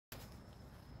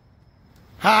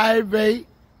Hi, babe.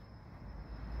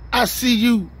 I see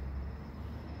you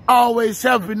always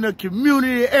helping the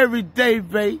community every day,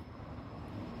 babe.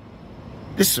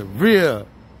 This is a real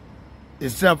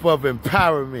example of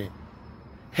empowerment,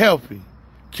 helping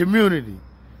community.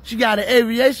 She got an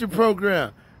aviation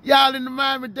program. Y'all in the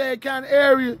Miami-Dade County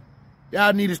area,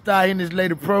 y'all need to start in this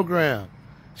lady program.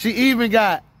 She even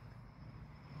got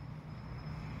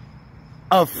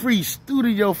a free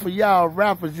studio for y'all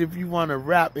rappers if you want to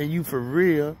rap and you for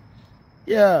real.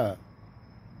 Yeah.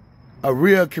 A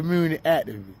real community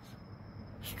activist.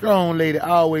 Strong lady,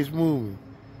 always moving.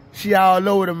 She all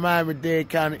over the Miami-Dade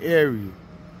County area.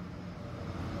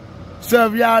 So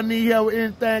if y'all need help with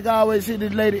anything, always hit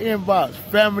this lady inbox.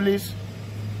 Families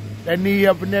that need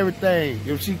help and everything.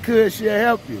 If she could, she'll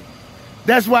help you.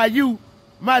 That's why you,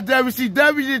 my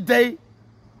WCW today,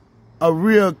 a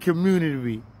real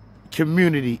community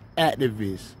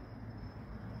activist.